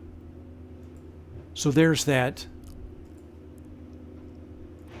 So there's that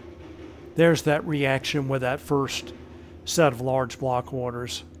reaction with that first set of large block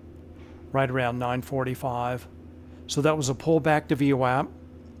orders right around 945. So that was a pullback to VWAP,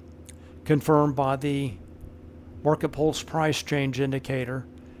 confirmed by the market pulse price change indicator,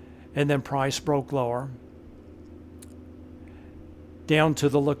 and then price broke lower down to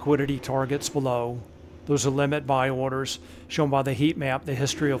the liquidity targets below. Those are limit buy orders shown by the heat map, the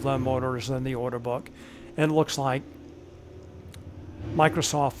history of limit orders in the order book. And it looks like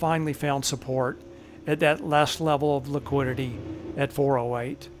Microsoft finally found support at that last level of liquidity at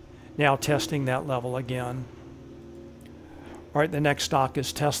 408. Now testing that level again. All right, the next stock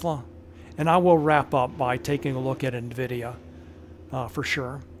is Tesla. And I will wrap up by taking a look at NVIDIA for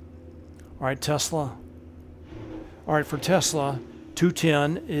sure. All right, Tesla. All right, for Tesla,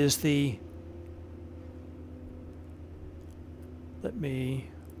 210 is the... Let me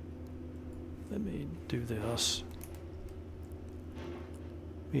do this.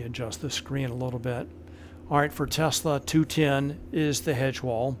 Let me adjust the screen a little bit. All right, for Tesla, 210 is the hedge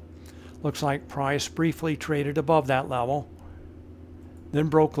wall. Looks like price briefly traded above that level, then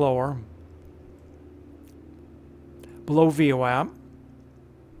broke lower, below VWAP.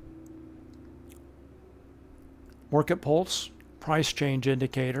 Market pulse, price change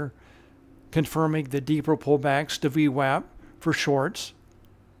indicator, confirming the deeper pullbacks to VWAP for shorts.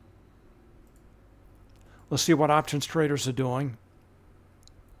 Let's see what options traders are doing.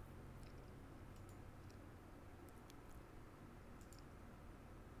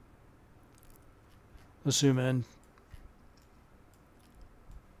 Let's zoom in.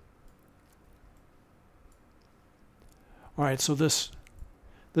 All right, so this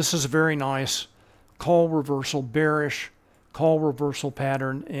is a very nice call reversal, bearish call reversal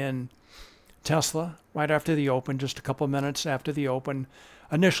pattern in Tesla right after the open, just a couple of minutes after the open.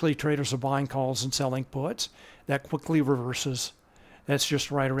 Initially, traders are buying calls and selling puts. That quickly reverses. That's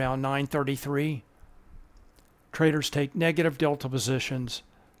just right around 933. Traders take negative delta positions.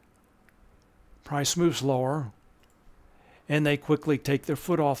 Price moves lower, and they quickly take their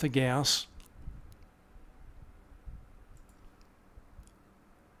foot off the gas.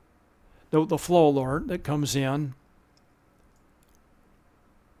 Note the flow alert that comes in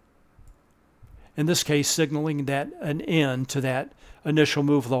this case signaling that an end to that initial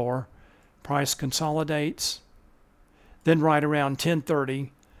move lower. Price consolidates. Then right around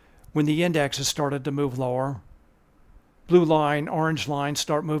 10:30, when the index has started to move lower, blue line, orange line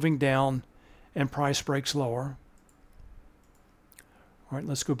start moving down, and price breaks lower. All right,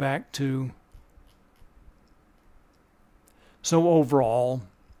 let's go back to... So overall,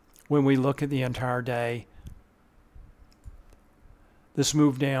 when we look at the entire day, this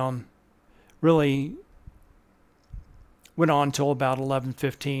move down really went on until about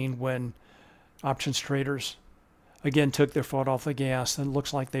 11:15 when options traders again took their foot off the gas, and it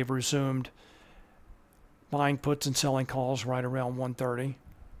looks like they've resumed buying puts and selling calls right around 1:30. All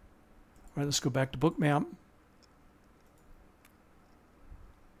right, let's go back to Bookmap.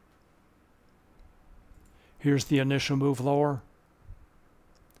 Here's the initial move lower,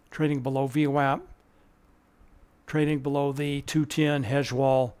 trading below VWAP, trading below the 210 hedge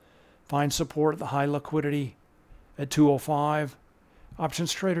wall, find support at the high liquidity at 205.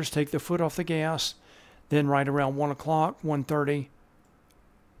 Options traders take the foot off the gas. Then right around 1 o'clock, 1:30,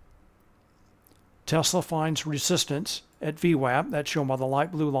 Tesla finds resistance at VWAP. That's shown by the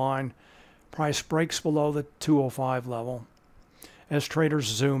light blue line. Price breaks below the 205 level as traders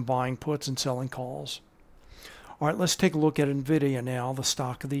resume buying puts and selling calls. All right, let's take a look at NVIDIA now, the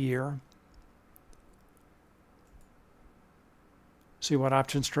stock of the year. See what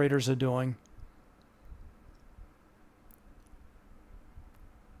options traders are doing.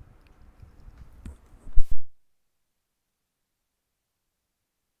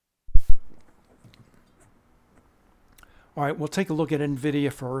 All right, we'll take a look at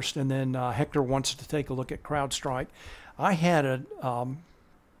NVIDIA first, and then Hector wants to take a look at CrowdStrike. I had a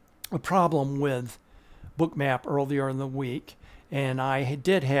problem with Bookmap earlier in the week, and I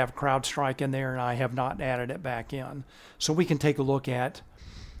did have CrowdStrike in there, and I have not added it back in. So we can take a look at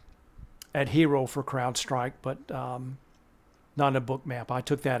Hero for CrowdStrike, but not a Bookmap. I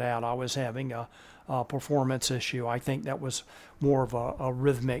took that out. I was having a performance issue. I think that was more of a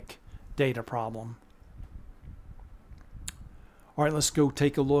rhythmic data problem. All right, let's go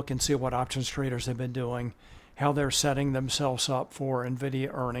take a look and see what options traders have been doing, how they're setting themselves up for NVIDIA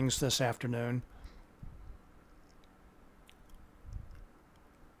earnings this afternoon.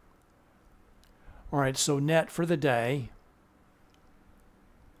 All right, so net for the day.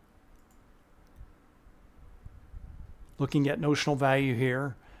 Looking at notional value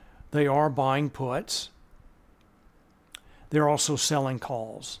here, they are buying puts. They're also selling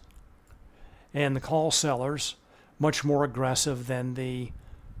calls. And the call sellers, much more aggressive than the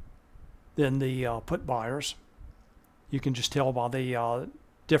put buyers. You can just tell by the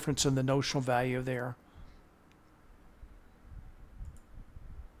difference in the notional value there.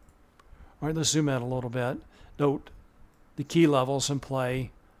 All right, let's zoom in a little bit. Note the key levels in play.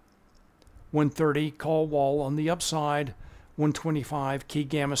 130 call wall on the upside, 125 key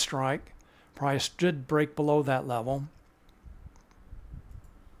gamma strike. Price did break below that level.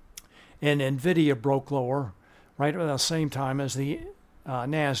 And NVIDIA broke lower right at the same time as the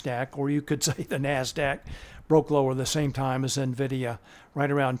NASDAQ, or you could say the NASDAQ broke lower the same time as NVIDIA,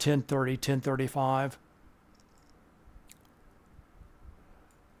 right around 1030, 1035.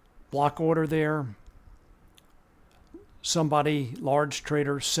 Block order there. Somebody, large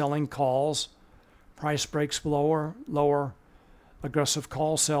trader, selling calls. Price breaks lower. Aggressive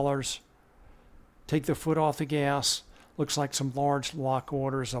call sellers take the foot off the gas. Looks like some large block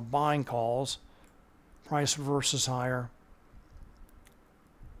orders of buying calls. Price reverses higher.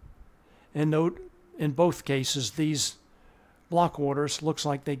 And note, in both cases, these block orders looks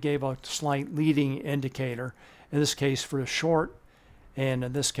like they gave a slight leading indicator. In this case for a short, and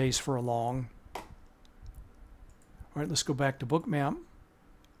in this case for a long. All right, let's go back to Bookmap.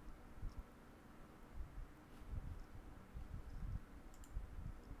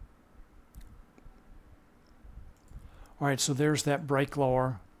 All right, so there's that break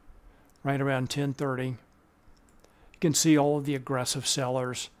lower right around 1030. You can see all of the aggressive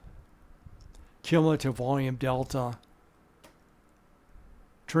sellers. Cumulative volume delta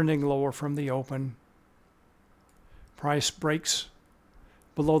trending lower from the open. Price breaks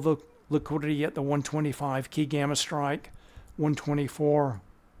below the liquidity at the 125 key gamma strike, 124,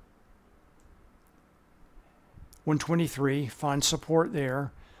 123, find support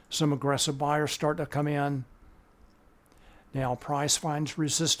there. Some aggressive buyers start to come in. Now price finds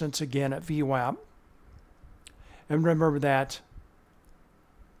resistance again at VWAP. And remember that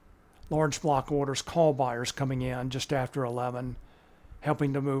large block orders, call buyers coming in just after 11,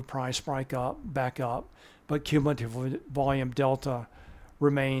 helping to move price back up. But cumulative volume delta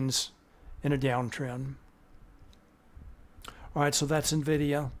remains in a downtrend. All right, so that's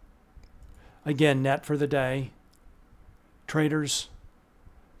NVIDIA. Again, net for the day. Traders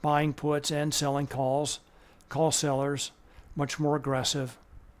buying puts and selling calls. Call sellers much more aggressive.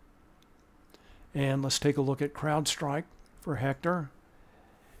 And let's take a look at CrowdStrike for Hector,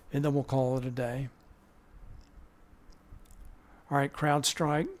 and then we'll call it a day. All right,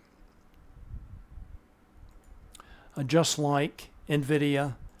 CrowdStrike. Just like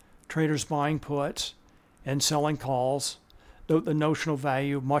NVIDIA, traders buying puts and selling calls. Note the notional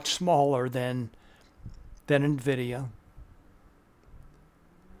value much smaller than NVIDIA.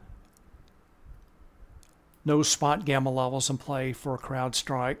 No Spotgamma levels in play for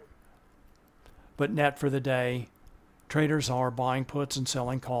CrowdStrike, but net for the day. Traders are buying puts and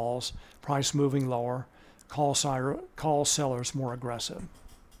selling calls, price moving lower, call sellers more aggressive.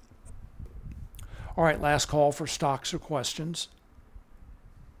 All right, last call for stocks or questions.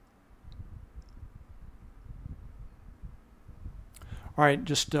 All right,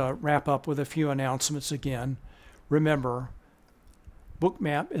 just wrap up with a few announcements again. Remember,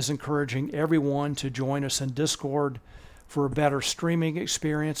 Bookmap is encouraging everyone to join us in Discord for a better streaming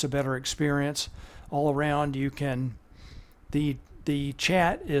experience, a better experience all around. The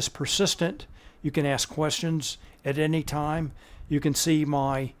chat is persistent. You can ask questions at any time. You can see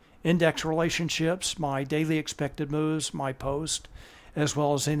my index relationships, my daily expected moves, my post, as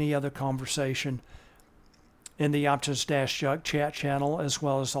well as any other conversation in the Options-Jug chat channel, as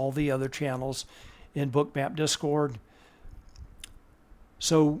well as all the other channels in Bookmap Discord.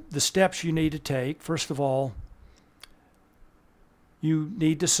 So the steps you need to take, first of all, you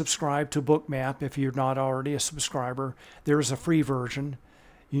need to subscribe to Bookmap if you're not already a subscriber. There is a free version.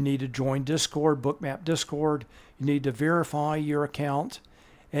 You need to join Discord, Bookmap Discord. You need to verify your account,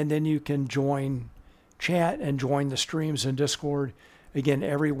 and then you can join chat and join the streams in Discord. Again,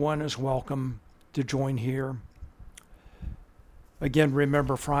 everyone is welcome to join here. Again,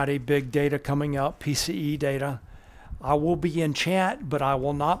 remember Friday, big data coming up, PCE data. I will be in chat, but I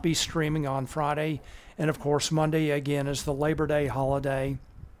will not be streaming on Friday. And of course, Monday again is the Labor Day holiday.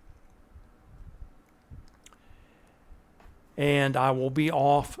 And I will be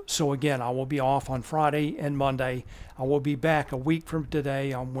off. So again, I will be off on Friday and Monday. I will be back a week from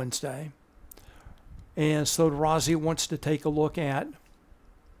today on Wednesday. And so Razi wants to take a look at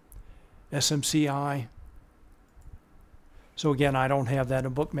SMCI. So again, I don't have that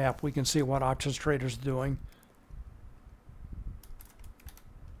in Bookmap. We can see what options traders are doing.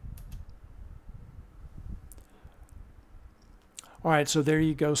 All right, so there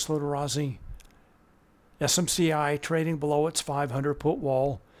you go, Slotarazi. SMCI trading below its 500 put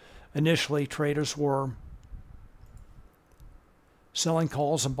wall. Initially, traders were selling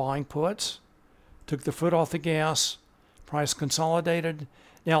calls and buying puts. Took the foot off the gas. Price consolidated.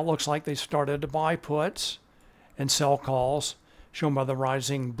 Now it looks like they started to buy puts and sell calls, shown by the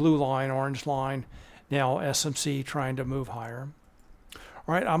rising blue line, orange line. Now SMC trying to move higher.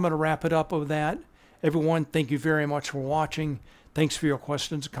 All right, I'm going to wrap it up with that. Everyone, thank you very much for watching. Thanks for your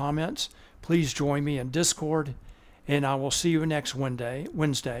questions and comments. Please join me in Discord, and I will see you next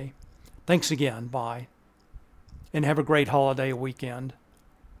Wednesday. Thanks again. Bye. And have a great holiday weekend.